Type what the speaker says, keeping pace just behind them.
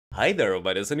Hi there,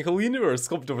 everybody, it's in the whole universe,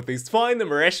 hope everything is fine, I'm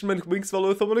Rashman, who makes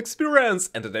follow someone experience,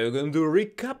 and today we're gonna do a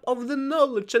recap of the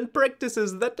knowledge and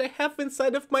practices that I have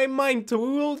inside of my mind. We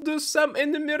will do some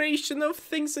enumeration of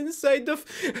things inside of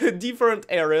different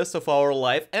areas of our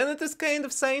life, and it is kind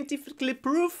of scientifically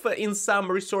proof in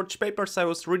some research papers I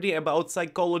was reading about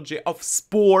psychology of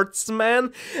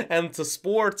sportsmen, and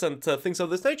sports and things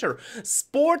of this nature.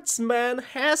 Sportsmen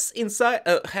have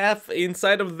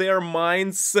inside of their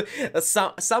minds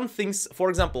some things. For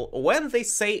example, when they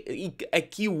say a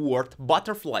keyword,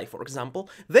 butterfly, for example,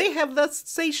 they have that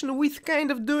sensation with kind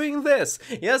of doing this.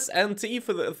 Yes, and if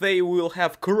they will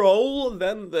have crawl,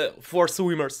 then for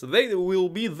swimmers, they will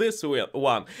be this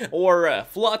one. Or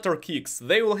flutter kicks,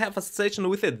 they will have association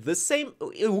with it. The same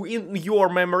in your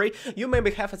memory, you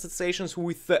maybe have associations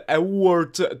with a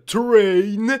word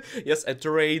train. Yes, a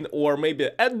train, or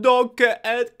maybe a dog,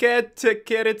 a cat,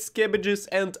 carrots, cabbages,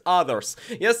 and others.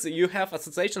 Yes, you have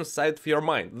associations inside of your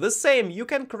mind. The same, you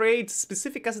can create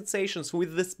specific associations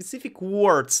with the specific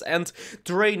words, and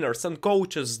trainers and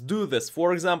coaches do this.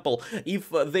 For example,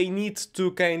 if they need to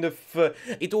kind of,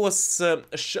 it was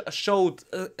showed,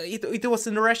 it was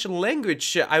in Russian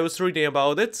language, I was reading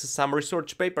about it, some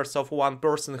research papers of one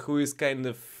person who is kind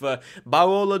of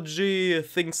biology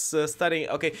things studying.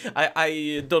 Okay,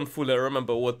 I don't fully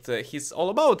remember what he's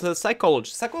all about.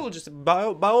 Psychology,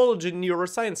 biology,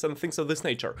 neuroscience, and things of this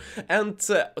nature. And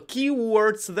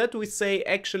keywords that we say,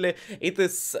 actually, it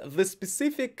is the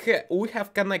specific. We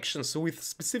have connections with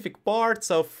specific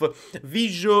parts of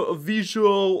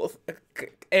visual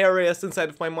areas inside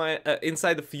of my mind,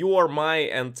 inside of your mind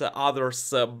and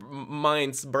others'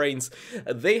 minds, brains.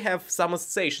 They have some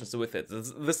associations with it.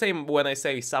 It's the same when I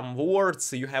say some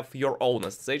words, you have your own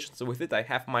associations with it. I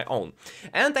have my own,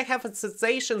 and I have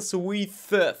associations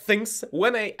with things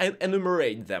when I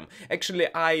enumerate them. Actually,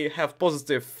 I have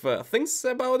positive things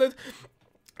about it.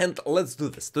 And let's do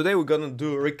this. Today we're gonna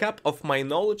do a recap of my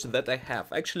knowledge that I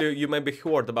have. Actually, you maybe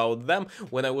heard about them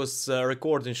when I was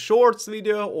recording shorts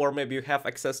video, or maybe you have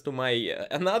access to my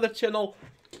another channel.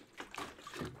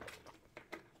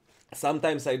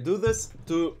 Sometimes I do this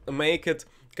to make it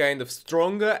kind of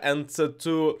stronger and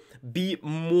to be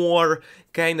more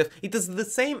kind of, it is the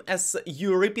same as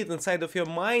you repeat inside of your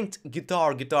mind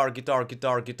guitar, guitar, guitar,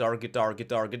 guitar, guitar, guitar,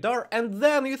 guitar, guitar, and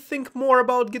then you think more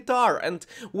about guitar. And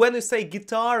when you say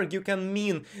guitar, you can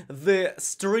mean the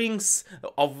strings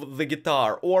of the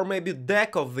guitar, or maybe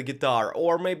deck of the guitar,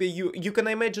 or maybe you can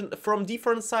imagine from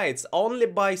different sides. Only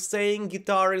by saying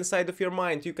guitar inside of your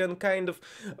mind you can kind of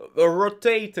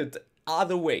rotate it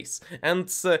other ways,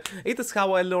 and it is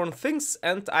how I learn things,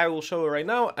 and I will show you right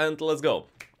now. And let's go.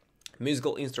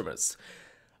 Musical instruments: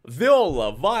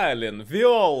 viola, violin,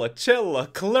 viola, cello,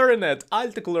 clarinet,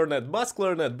 alto clarinet,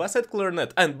 bassette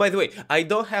clarinet. And by the way, I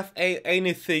don't have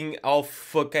anything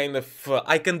of kind of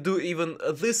I can do even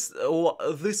this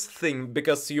thing,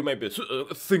 because you maybe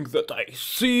think that I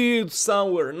see it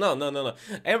somewhere. No.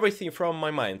 Everything from my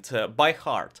mind, by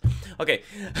heart. Okay,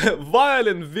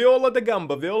 violin, viola da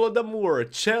gamba, viola d'amore,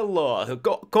 cello,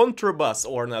 contrabass,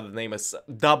 or another name is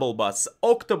double bass,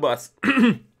 octobass.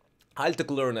 Alto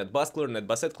clarinet,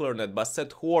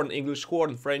 bassette horn, English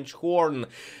horn, French horn,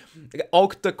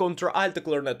 octa contra alto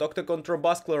clarinet, octa contra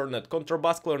bass clarinet,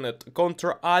 contrabass clarinet,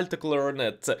 contra alto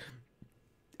clarinet,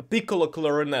 piccolo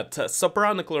clarinet,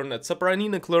 soprano clarinet,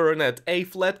 sopranino clarinet, A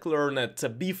flat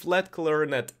clarinet, B flat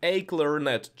clarinet, A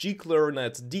clarinet, G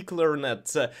clarinet, D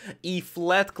clarinet, E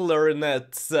flat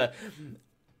clarinet,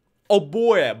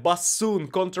 oboe, bassoon,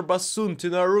 contrabassoon,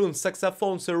 tenorone,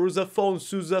 saxophone,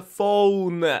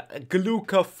 sousaphone,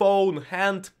 glucaphone,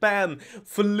 handpan,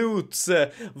 flute,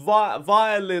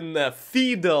 violin,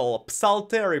 fiddle,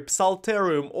 psaltery,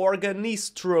 psalterium,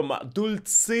 organistrum,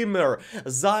 dulcimer,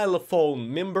 xylophone,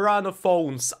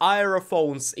 membranophones,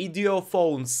 aerophones,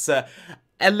 idiophones,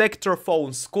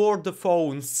 electrophones,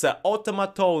 chordophones,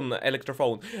 automaton,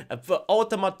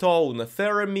 automaton,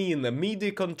 theremin, MIDI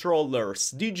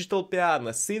controllers, digital piano,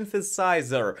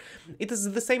 synthesizer. It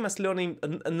is the same as learning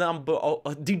a number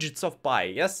of digits of pi.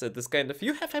 Yes, it is kind of,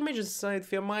 you have images inside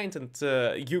of your mind, and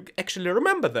you actually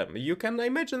remember them. You can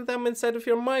imagine them inside of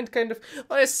your mind, kind of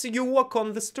as you walk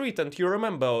on the street and you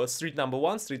remember street number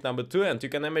 1, street number 2, and you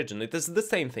can imagine. It is the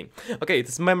same thing. Okay, it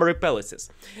is memory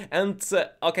palaces. And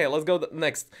okay, let's go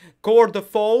next.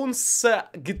 Chordophones,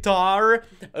 guitar,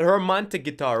 romantic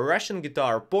guitar, Russian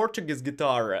guitar, Portuguese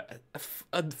guitar,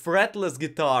 fretless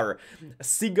guitar,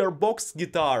 cigar box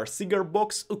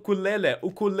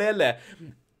ukulele,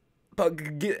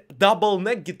 double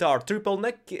neck guitar, triple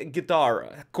neck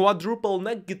guitar, quadruple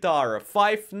neck guitar,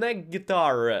 5 neck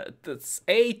guitar, that's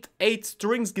 8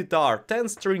 strings guitar, 10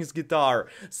 strings guitar,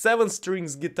 7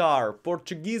 strings guitar,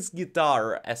 Portuguese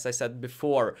guitar, as I said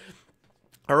before,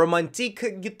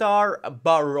 romantic guitar,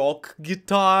 baroque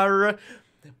guitar,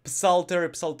 psaltery,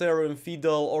 psalterium,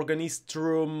 fiddle,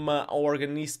 organistrum,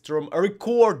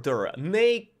 recorder,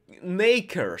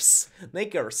 nakers,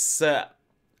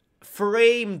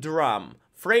 frame drum,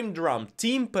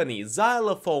 timpani,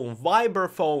 xylophone,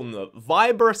 vibraphone,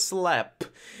 vibroslap,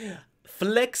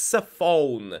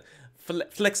 flexophone,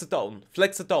 flexotone,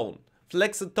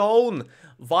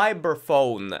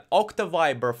 vibraphone,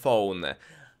 octavibraphone,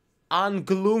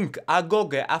 anglung,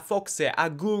 agoge, afoxe,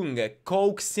 agung,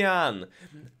 coxian,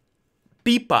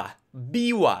 pipa,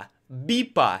 biwa,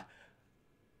 bipa,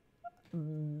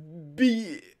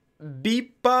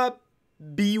 bipa,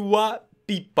 biwa,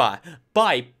 pipa,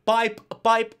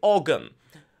 pipe organ,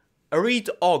 reed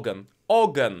organ,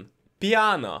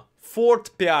 piano,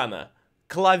 fortepiano,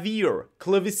 clavier,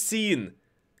 clavecin,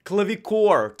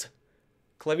 clavichord,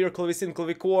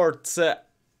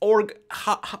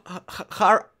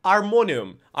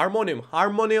 harmonium,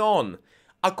 harmonion,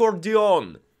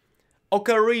 accordion,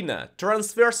 ocarina,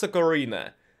 transverse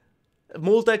ocarina,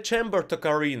 multi-chambered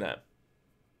ocarina,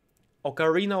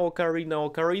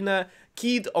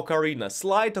 keyed ocarina,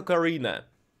 slide ocarina,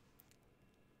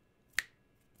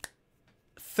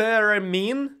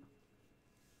 theremin,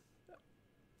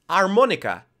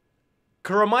 harmonica,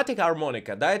 chromatic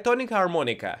harmonica, diatonic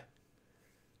harmonica,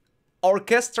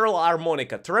 orchestral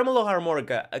harmonica, tremolo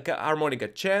harmonica,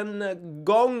 Chen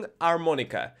gong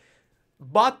harmonica,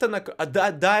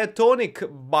 diatonic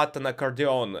button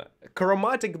accordion,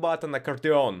 chromatic button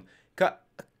accordion,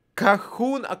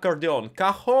 cajon accordion,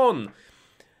 cajon,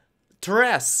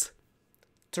 tres,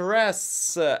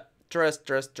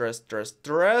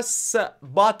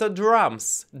 bata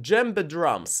drums, djembe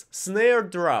drums, snare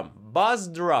drum, bass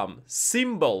drum,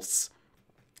 cymbals,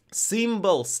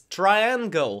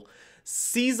 triangle,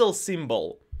 sizzle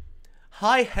cymbal,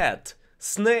 hi-hat,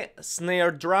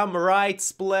 snare drum, right,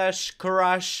 splash,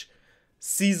 crash,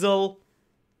 sizzle,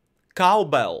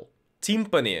 cowbell,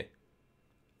 timpani,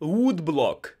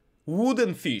 woodblock,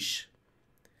 wooden fish,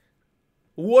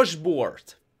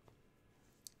 washboard,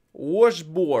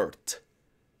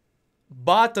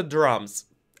 bata drums,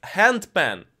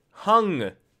 handpan,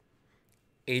 hung,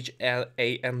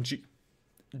 H-L-A-N-G,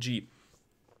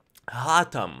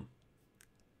 hatam,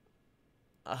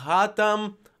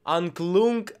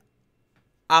 anklung,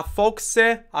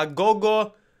 afoxe,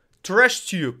 agogo, trash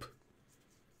tube,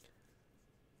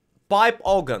 pipe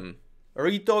organ,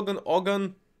 reed organ,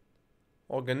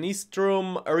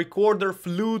 organistrum, recorder,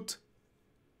 flute,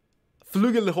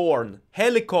 flugelhorn,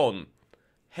 helicon,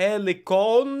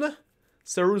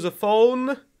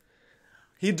 cerusophone,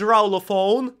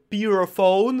 hydraulophone,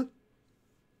 pyrophone,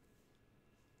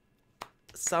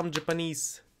 some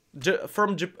Japanese,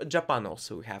 from Japan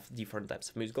also we have different types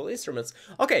of musical instruments.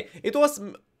 Okay, it was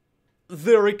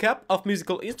the recap of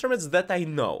musical instruments that I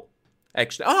know.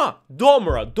 Actually,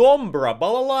 dombra,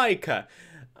 balalaika,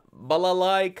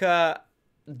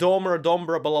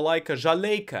 dombra, balalaika,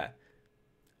 жалейка,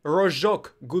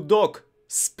 rojok, gudok,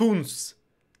 spoons,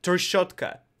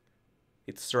 treshotka.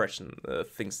 It's Russian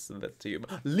things that you...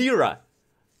 Lira,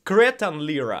 Cretan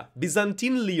lira,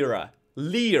 Byzantine lira,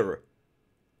 lyre,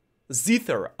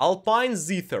 zither, alpine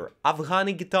zither,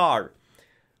 Afghani guitar,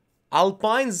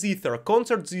 alpine zither,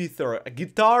 concert zither,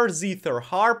 guitar zither,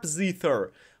 harp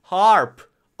zither, harp,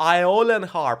 Aeolian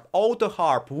harp, auto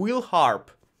harp, wheel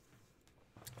harp,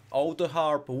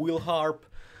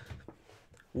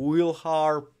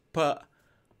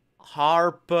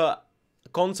 harp,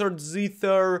 concert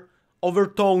zither,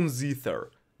 overtone zither.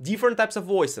 Different types of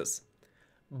voices.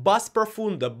 Bass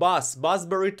profunda, bass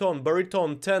baritone,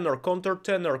 tenor,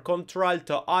 countertenor,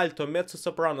 contralto, alto, mezzo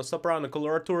soprano,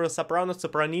 coloratura, soprano,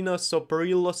 sopranino,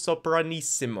 soprillo,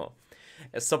 sopranissimo.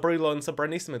 Soprillo and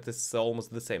sopranissimo, it is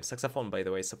almost the same. Saxophone, by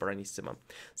the way, sopranissimo.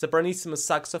 Sopranissimo,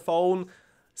 saxophone,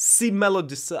 C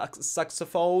melody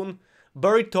saxophone,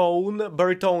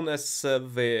 baritone as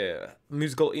the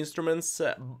musical instruments,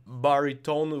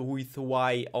 baritone with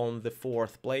Y on the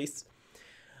 4th place.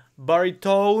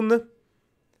 Baritone,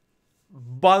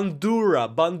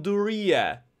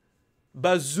 banduria,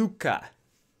 bazooka,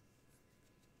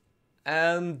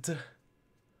 and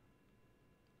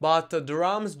bata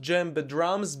drums, djembe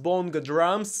drums, bonga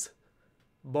drums,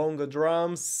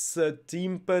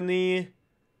 timpani,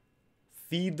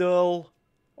 fiddle,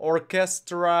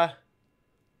 orchestra,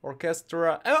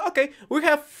 orchestra. Okay, we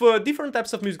have different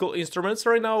types of musical instruments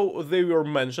right now. They were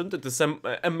mentioned. It is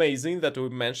amazing that we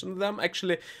mentioned them.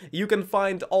 Actually, you can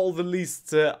find all the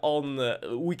lists on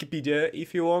Wikipedia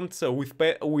if you want,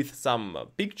 with some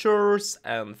pictures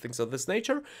and things of this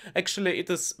nature. Actually, it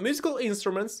is musical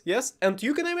instruments, yes, and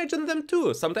you can imagine them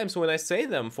too. Sometimes when I say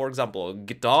them, for example,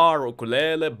 guitar,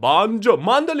 ukulele, banjo,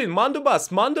 mandolin, mandobas,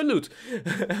 mandolute,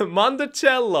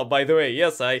 mandocello. By the way,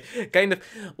 yes,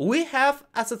 we have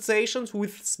associations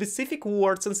with specific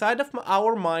words inside of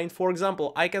our mind. For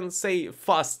example, I can say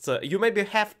fast. You maybe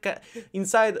have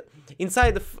inside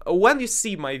of, when you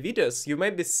see my videos, you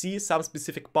maybe see some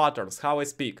specific patterns how I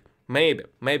speak.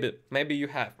 Maybe you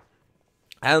have,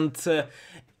 and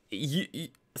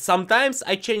sometimes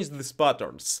I change these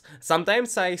patterns.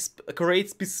 Sometimes I create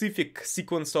specific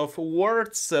sequence of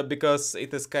words because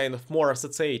it is kind of more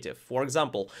associative. For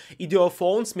example,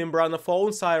 idiophones,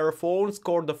 membranophones, aerophones,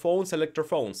 chordophones,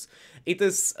 electrophones. It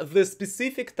is the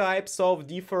specific types of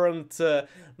different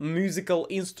musical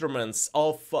instruments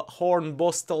of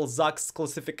Horn-Bostel-Sachs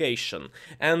classification.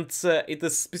 And it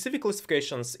is specific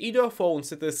classifications.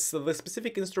 Idiophones, it is the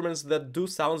specific instruments that do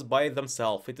sounds by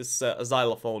themselves. It is a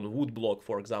xylophone, woodblock,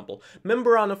 for example.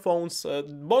 Membranophones,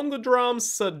 bongo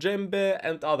drums, djembe,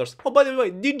 and others. Oh, by the way,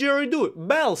 didgeridoo,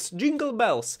 bells, jingle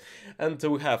bells. And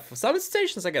we have some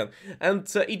stations again. And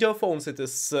idiophones, it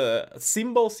is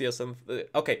cymbals, yes, and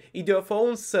okay,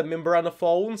 idiophones,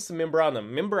 membranophones,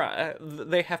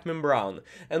 they have membran.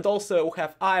 And also we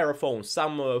have aerophones,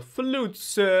 some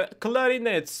flutes,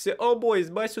 clarinets, oboes,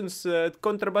 bassoons,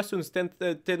 contrabassoons,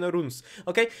 tenorons,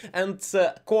 okay? And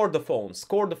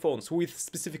chordophones with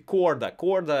specific chorda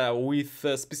with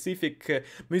specific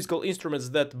musical instruments,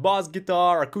 that bass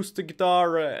guitar, acoustic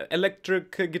guitar,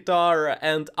 electric guitar,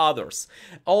 and others.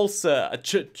 Also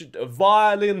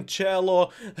violin,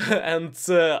 cello, and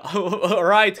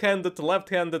right-handed,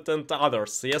 left-handed, and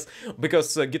others, yes,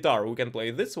 because guitar, we can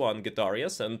play this one guitar,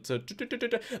 yes, and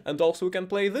also we can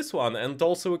play this one, and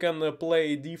also we can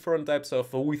play different types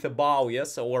of with a bow,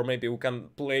 yes, or maybe we can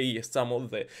play some of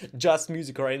the jazz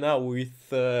music right now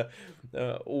with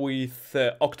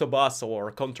octobass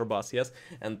or contrabass, yes,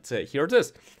 and here it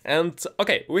is. And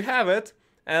okay, we have it.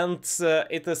 And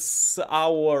it is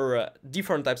our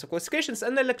different types of classifications.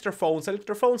 And electrophones,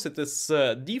 it is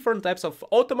different types of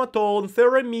automaton,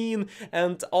 theremin,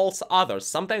 and also others.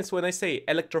 Sometimes when I say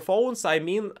electrophones, I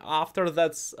mean after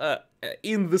that's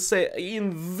in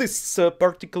this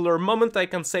particular moment I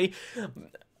can say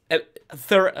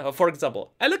for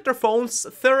example, electrophones,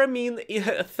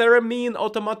 theremin,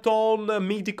 automaton,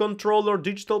 MIDI controller,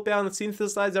 digital piano,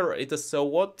 synthesizer. It is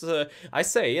what I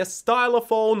say, yes,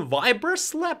 stylophone,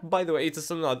 vibroslap, by the way, it is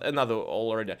another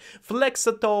already,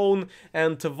 flexotone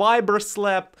and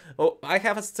vibroslap. Oh, I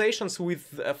have associations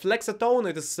with flexotone.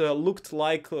 It is looked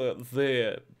like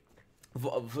the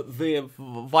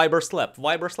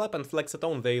vibroslap and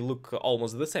flexotone, they look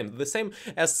almost the same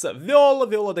as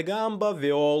viola da gamba,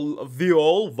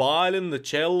 viol, violin,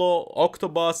 cello,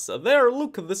 octobas. They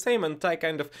look the same, and I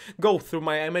kind of go through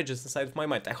my images inside of my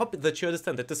mind. I hope that you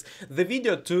understand. It is the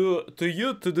video to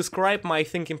you to describe my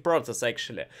thinking process,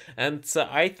 actually, and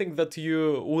I think that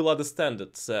you will understand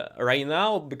it right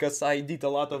now, because I did a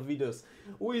lot of videos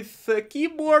with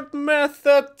keyboard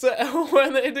method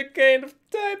when I kind of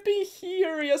typing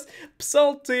here, yes,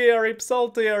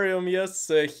 psalterium,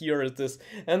 yes, here it is.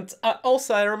 And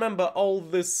also I remember all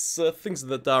these things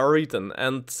that are written,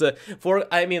 and this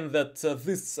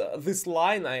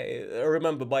line I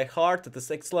remember by heart. It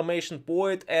is exclamation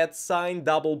point, @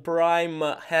 double prime,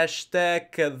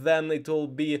 hashtag, then it will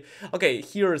be, okay,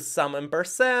 here's some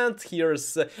ampersand,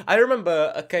 here's, I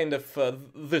remember a kind of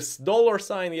this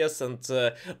 $sign, yes, and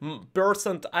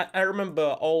percent, I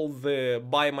remember all the,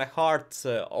 by my heart,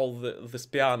 all this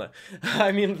piano.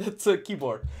 I mean, that's a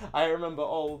keyboard. I remember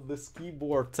all this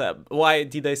keyboard. Why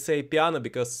did I say piano?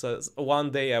 Because one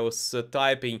day I was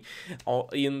typing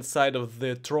inside of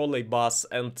the trolley bus,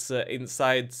 and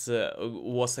inside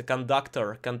was a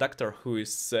conductor who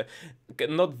is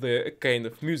not the kind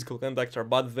of musical conductor,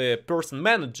 but the person,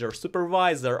 manager,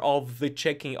 supervisor of the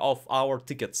checking of our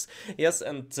tickets. Yes,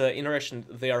 and in Russian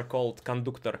they are called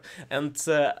conductor, and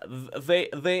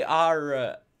they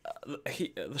are.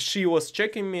 She was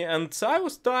checking me, and I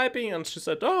was typing, and she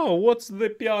said, "Oh, what's the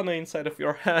piano inside of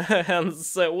your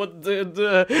hands? What did?"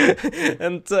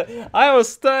 And I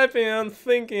was typing and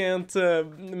thinking and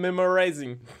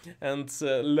memorizing and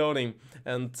learning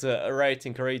and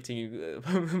writing, creating,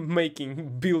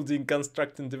 making, building,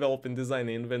 constructing, developing,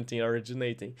 designing, inventing,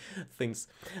 originating things.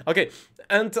 Okay,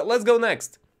 and let's go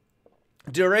next.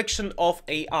 direction of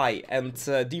AI and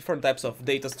different types of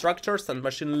data structures and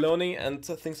machine learning and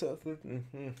things of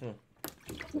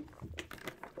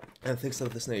and things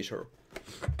of this nature.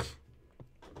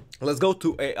 Let's go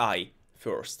to AI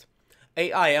first.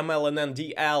 AI, MLNN,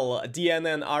 DL,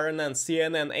 DNN, RNN,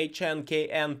 CNN, HN,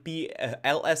 KNP,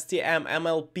 LSTM,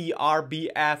 MLP,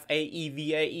 RBF, AE,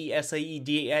 VAE, SAE,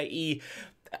 DAE,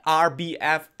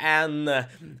 RBFN,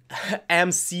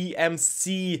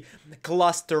 MC,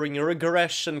 clustering,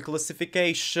 regression,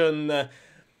 classification,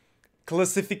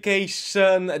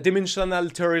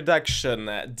 dimensionality reduction,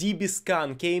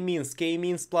 dbscan,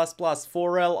 k-means plus,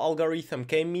 Forel algorithm,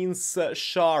 k-means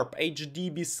sharp,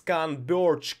 hdbscan,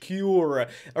 birch, cure,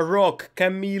 rock,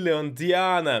 chameleon,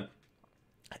 diana,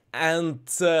 and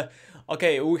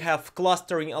okay, we have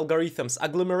clustering algorithms,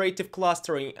 agglomerative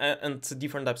clustering, and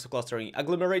different types of clustering.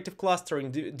 Agglomerative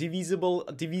clustering,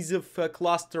 divisive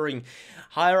clustering,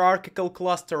 hierarchical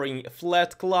clustering,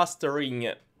 flat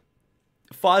clustering,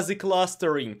 fuzzy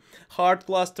clustering, hard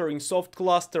clustering, soft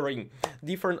clustering,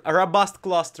 different robust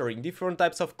clustering, different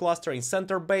types of clustering,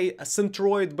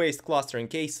 centroid-based clustering,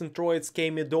 k-centroids,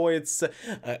 k-midoids,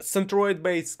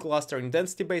 centroid-based clustering,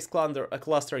 density-based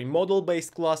clustering,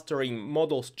 model-based clustering,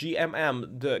 models,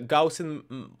 GMM, the Gaussian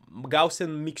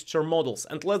mixture models.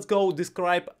 And let's go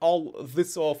describe all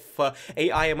this of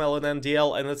AI, ML, and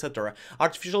NDL, and etc.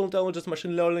 Artificial intelligence,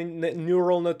 machine learning,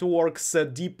 neural networks,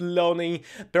 deep learning,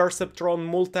 perceptron,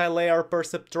 multi-layer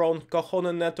perceptron,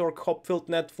 Cohonen network, Hopfield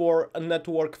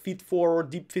network,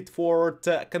 feed-forward, deep feed-forward,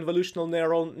 convolutional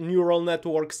neural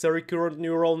networks, recurrent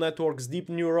neural networks, deep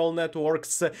neural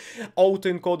networks,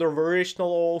 autoencoder,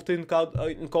 variational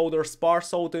autoencoder,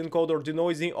 sparse autoencoder,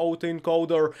 denoising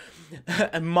autoencoder,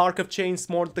 Markov chains,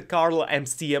 Monte Carlo,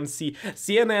 MC,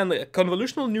 CNN,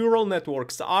 convolutional neural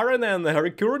networks, RNN,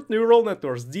 recurrent neural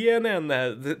networks, DNN,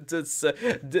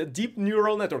 deep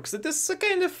neural networks. It is a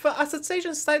kind of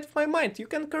association state of my mind. You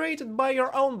can create it by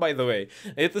your own, by the way.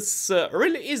 It is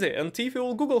really easy, and if you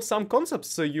will Google some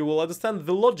concepts, you will understand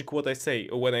the logic what I say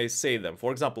when I say them.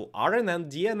 For example, RNN,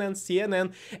 DNN,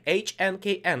 CNN,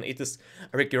 HNKN. It is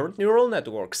recurrent neural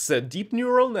networks, deep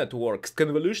neural networks,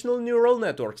 convolutional neural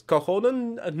networks,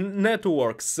 Cohonen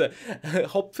networks,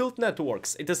 Hopfield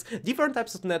networks. It is different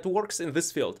types of networks in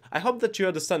this field. I hope that you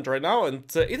understand right now, and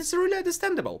it is really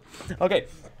understandable. Okay.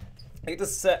 It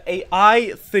is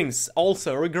AI things,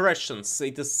 also regressions.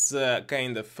 It is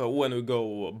kind of when we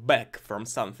go back from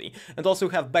something. And also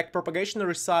we have back propagation,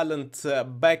 resilient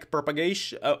back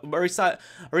propagation,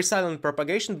 resilient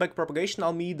propagation, back propagation,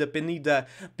 Almeida, Pineda,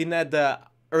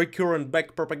 recurrent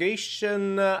back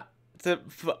propagation,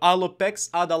 Allopex,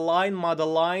 Adaline,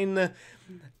 Madaline,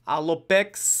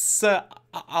 Allopex,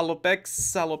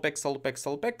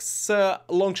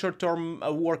 long short-term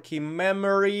working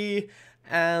memory,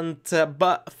 and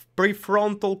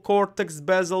prefrontal cortex,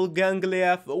 basal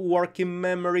ganglia, working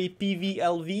memory,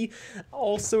 PVLV.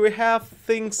 Also we have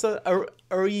things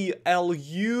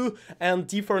ReLU and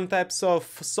different types of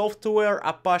software,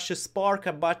 Apache Spark,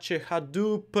 Apache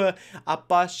Hadoop,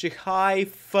 Apache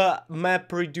Hive,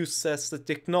 MapReduce as the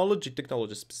technology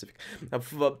specific,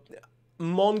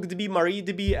 MongoDB,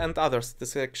 MariaDB, and others.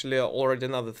 This is actually already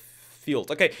another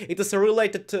field. Okay, it is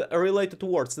related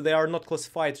words. They are not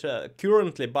classified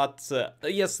currently, but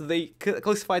yes, they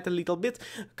classified a little bit,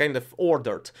 kind of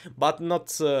ordered, but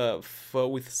not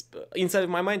with. Inside of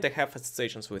my mind, I have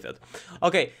associations with it.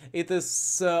 Okay, it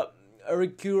is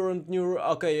recurrent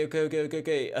neural. Okay.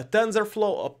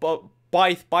 TensorFlow,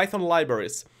 Python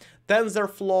libraries,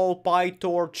 TensorFlow,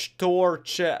 PyTorch,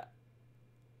 Torch.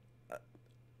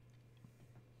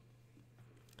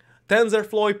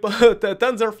 TensorFlow,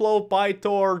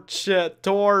 PyTorch,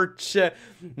 Torch,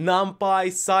 NumPy,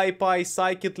 SciPy,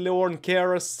 Scikit-learn,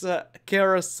 Keras,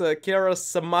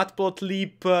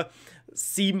 Matplotlib,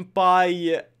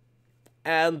 SymPy,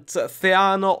 and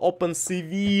Theano,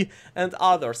 OpenCV, and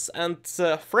others. And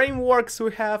frameworks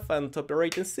we have, and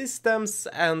operating systems,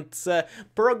 and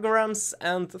programs,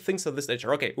 and things of this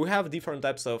nature. Okay, we have different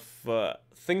types of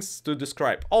things to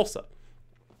describe. Also,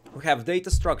 we have data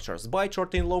structures: byte,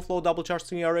 short chain, low flow, double charge,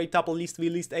 string array, tuple, list,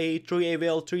 vlist, a, tree,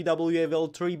 AVL, tree,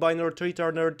 WAVL, tree, binary, tree,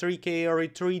 ternary, tree, k array,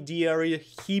 tree, d array,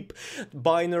 heap,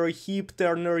 binary heap,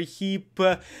 ternary heap,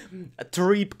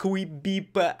 trip, quip,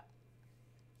 beep,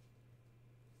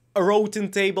 routing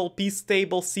table, piece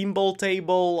table, symbol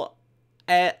table,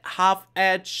 half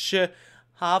edge,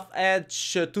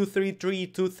 233,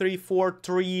 234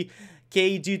 tree,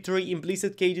 KD3,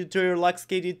 implicit KD3, relaxed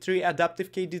KD3,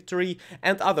 adaptive KD3,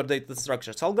 and other data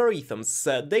structures. Algorithms,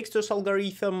 Dijkstra's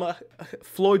algorithm,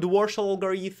 Floyd-Warshall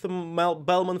algorithm,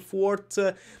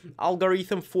 Bellman-Ford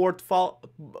algorithm,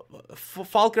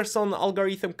 Fulkerson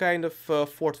algorithm, kind of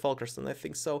Ford-Fulkerson, I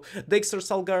think so.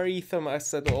 Dijkstra's algorithm, I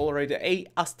said already, A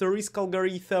asterisk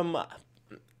algorithm,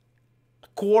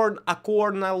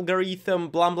 Accorn algorithm,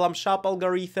 Blum-Blum-Sharp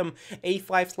algorithm,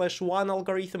 A5/1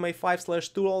 algorithm,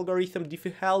 A5/2 algorithm,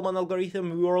 Diffie-Hellman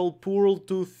algorithm, Whirlpool,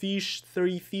 2 fish,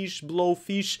 3 fish,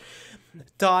 blowfish,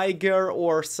 tiger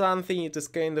or something. It is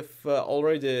kind of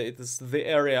already, it is the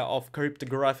area of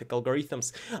cryptographic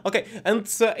algorithms. Okay, and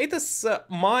it is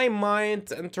my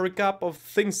mind and recap of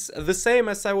things the same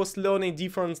as I was learning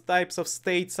different types of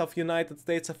states of United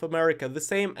States of America, the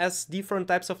same as different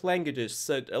types of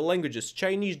languages,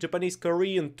 Chinese, Japanese,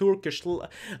 Korean, Turkish,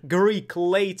 Greek,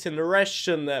 Latin,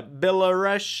 Russian,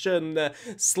 Belarusian,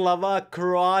 Slovak,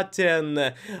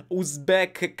 Croatian,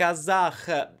 Uzbek,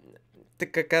 Kazakh,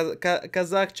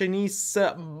 Kazakh, Chinese,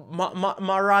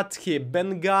 Marathi,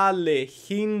 Bengali,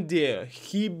 Hindi,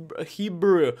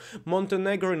 Hebrew,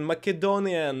 Montenegrin,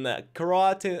 Macedonian,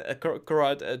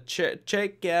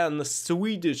 Czech,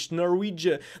 Swedish,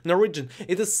 Norwegian.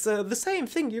 It is the same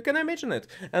thing, you can imagine it.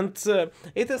 And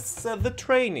it is the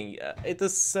training. It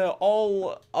is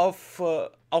all of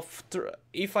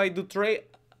if I do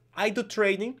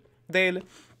training daily.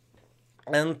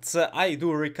 And I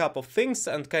do a recap of things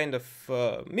and kind of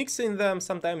mixing them,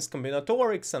 sometimes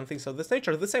combinatorics and things of this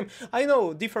nature. The same, I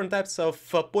know different types of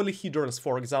polyhedrons,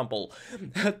 for example.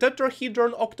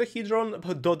 Tetrahedron, octahedron,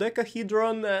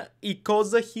 dodecahedron,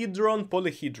 icosahedron,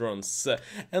 polyhedrons.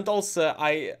 And also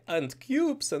and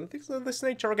cubes and things of this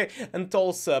nature, okay. And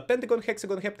also pentagon,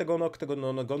 hexagon, heptagon, octagon,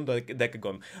 nonagon,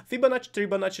 decagon. Fibonacci,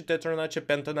 Fibonacci, Tetranacci,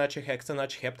 Pentanacci,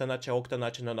 Hexanacci, Heptanacci,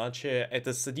 Octanacci, Nonacci. It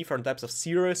is different types of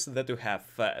series that you have.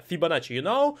 Fibonacci, you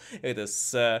know, it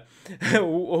is 1,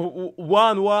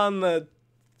 1,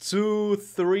 2,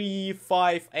 3,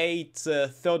 5, 8,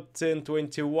 13,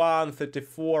 21,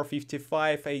 34,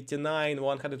 55, 89,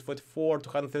 144,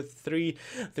 233,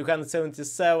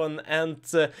 377, and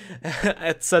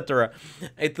etc.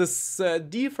 It is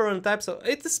different types of...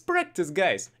 It is practice,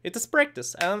 guys. It is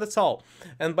practice, and that's all.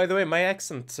 And by the way, my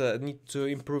accent need to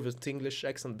improve it, English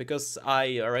accent, because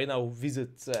I right now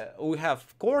visit... we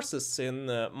have courses in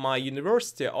my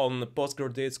university on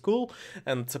postgraduate school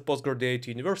and postgraduate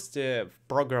university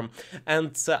program.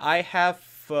 And I have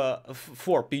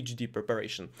for PhD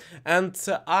preparation, and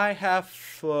I have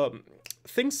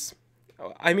things,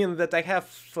 I mean that I have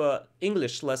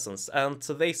English lessons, and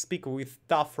they speak with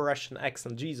tough Russian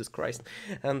accent, Jesus Christ,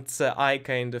 and I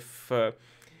kind of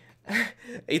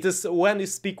it is when you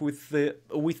speak with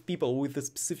people with a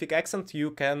specific accent,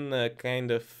 you can kind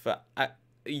of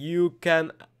you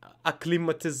can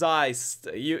acclimatized,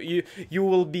 you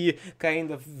will be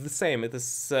kind of the same. It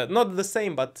is not the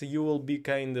same, but you will be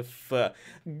kind of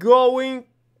going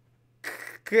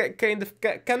kind of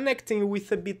connecting with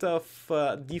a bit of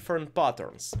different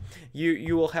patterns.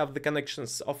 You will have the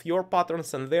connections of your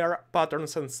patterns and their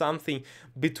patterns, and something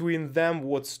between them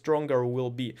what stronger will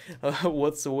be,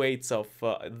 what's the weights of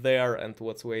their and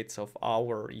what's weights of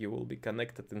our, you will be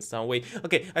connected in some way.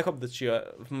 Okay, I hope that you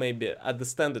maybe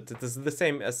understand it. It is the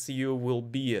same as you will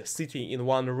be sitting in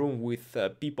one room with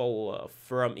people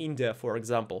from India, for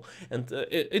example, and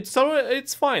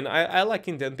it's fine. I like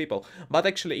Indian people, but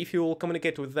actually if you will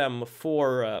communicate with them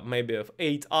for maybe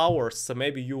 8 hours,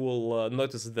 maybe you will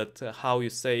notice that how you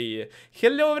say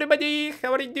hello everybody,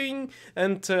 how are you doing,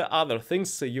 and other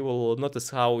things, you will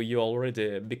notice how you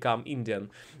already become Indian,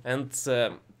 and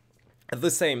the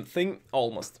same thing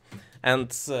almost.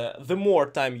 And the more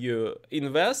time you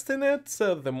invest in it,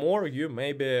 the more you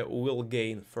maybe will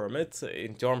gain from it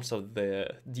in terms of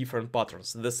the different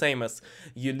patterns. The same as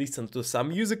you listen to some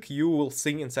music, you will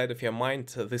sing inside of your mind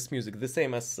this music. The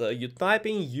same as you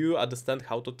typing, you understand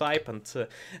how to type, and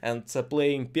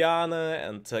playing piano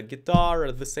and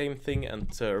guitar, the same thing, and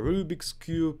Rubik's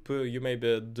Cube, you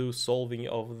maybe do solving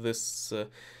of this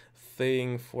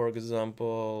thing, for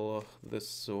example,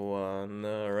 this one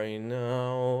right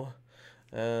now.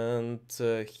 And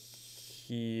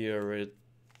here it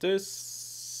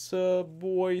is,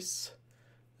 boys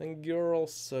and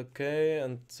girls, okay,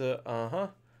 and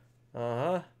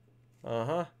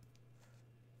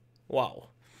wow.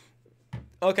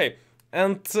 Okay,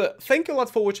 and thank you a lot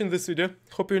for watching this video.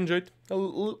 Hope you enjoyed.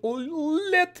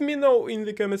 Let me know in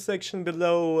the comment section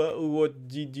below what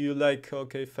did you like.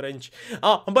 Okay, French.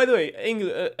 By the way,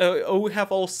 we have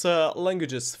also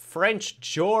languages: French,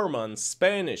 German,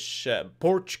 Spanish,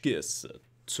 Portuguese,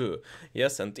 too.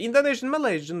 Yes, and Indonesian,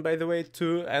 Malaysian, by the way,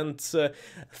 too, and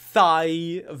Thai,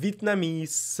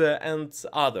 Vietnamese, and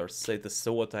others. It is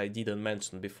what I didn't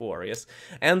mention before, yes.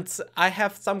 And I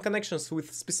have some connections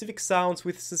with specific sounds,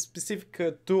 with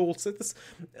specific tools. It is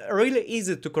really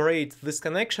easy to create these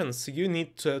connections. You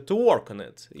need to work on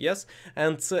it, yes.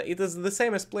 And it is the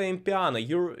same as playing piano.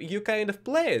 You kind of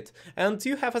play it, and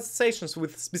you have associations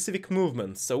with specific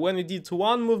movements. So when you did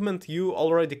one movement, you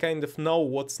already kind of know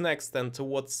what's next and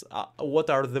what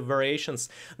are the variations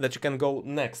that you can go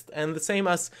next. And the same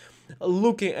as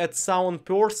looking at some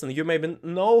person, you maybe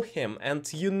know him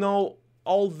and you know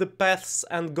all the paths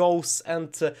and goals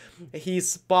and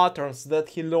his patterns that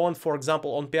he learned, for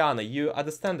example, on piano. You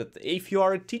understand it. If you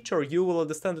are a teacher, you will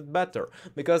understand it better,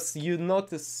 because you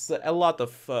notice a lot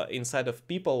of inside of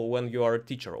people when you are a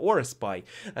teacher or a spy,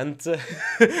 and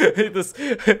it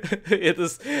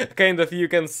is kind of, you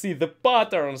can see the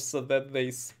patterns that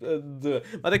they do.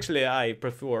 But actually, I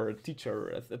prefer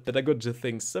teacher pedagogy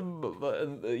things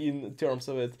in terms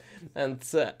of it, and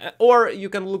or you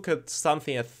can look at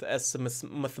something as a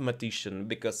mathematician,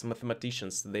 because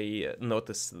mathematicians, they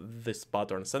notice these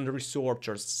patterns, and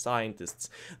researchers, scientists,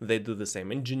 they do the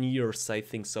same. Engineers, I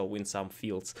think so, in some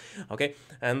fields. Okay,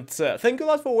 and thank you a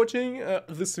lot for watching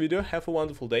this video. Have a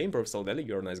wonderful day. Improve Daily.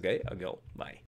 You're a nice guy. I'll go. Bye.